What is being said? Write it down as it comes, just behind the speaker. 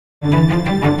少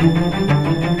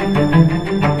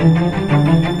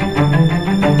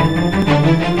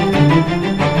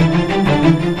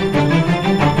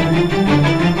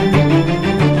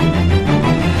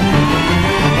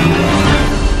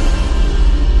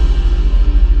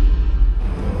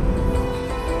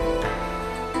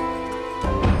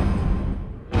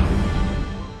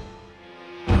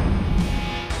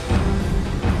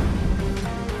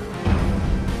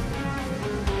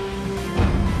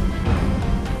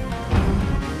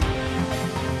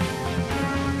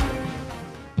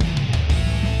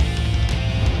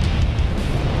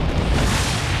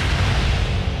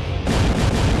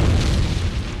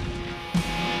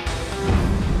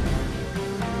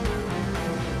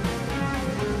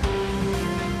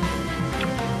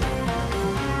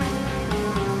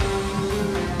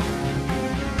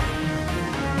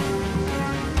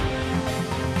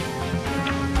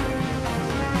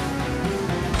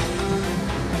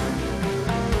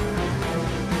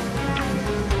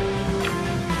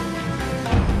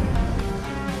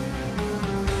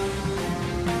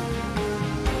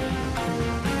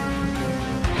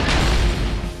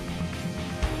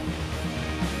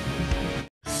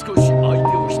し相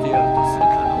手をしてやるとする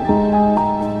かの。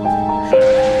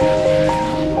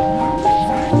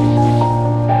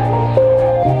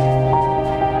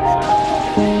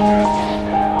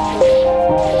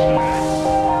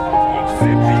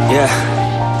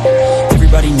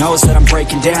Everybody knows that I'm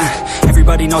breaking down.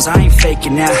 Everybody knows I ain't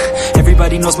faking now.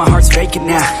 Everybody knows my heart's vacant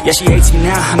now. Yeah, she hates me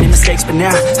now, I made mistakes but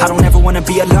now I don't ever wanna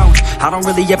be alone. I don't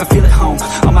really ever feel at home.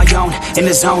 On my own, in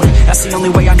the zone, that's the only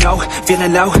way I know.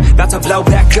 Feeling low, about to blow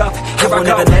back up. Here I won't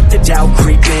ever let the doubt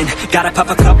creep in. Gotta pop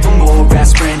a couple more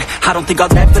aspirin. I don't think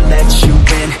I'll ever let you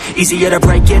in. Easier to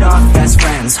break it off best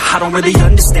friends. I don't really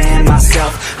understand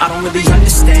myself. I don't really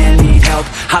understand, need help.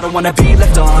 I don't wanna be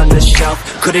left on the shelf.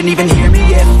 Couldn't even hear me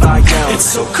if I yelled. It's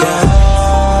so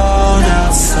cold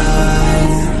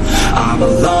outside, I'm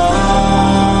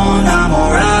alone, I'm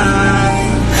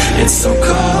alright. It's so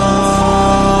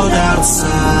cold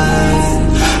outside,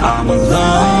 I'm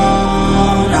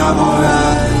alone, I'm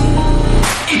alright.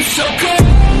 It's so cold.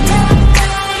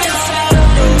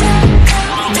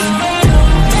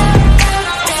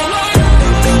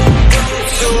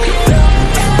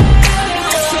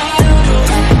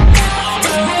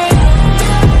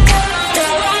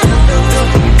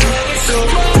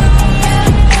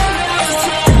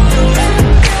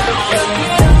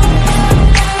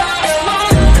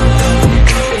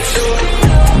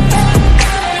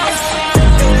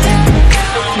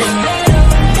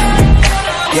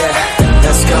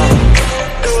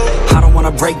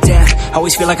 Break down,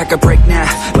 always feel like I could break now,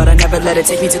 but I never let it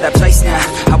take me to that place now.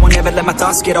 I won't ever let my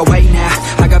thoughts get away now.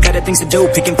 I got better things to do,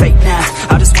 picking fate now.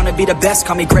 I just wanna be the best,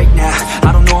 call me great now.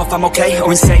 I don't know if I'm okay or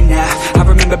insane now. I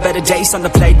remember better days on the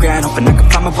playground, hoping I can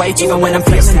find my way even when I'm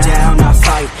feeling down. I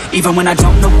fight, even when I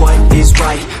don't know what is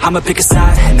right. I'ma pick a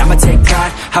side, and I'ma take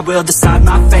pride. I will decide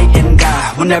my fate and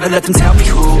I will never let them tell me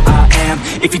who I am.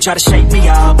 If you try to shake me,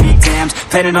 I'll be damned.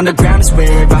 Planet on the ground is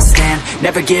where I stand.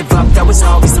 Never give up, that was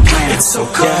always the plan. It's so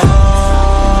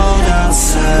cold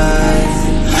outside,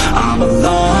 I'm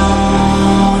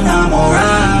alone, I'm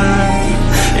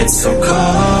alright. It's so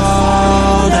cold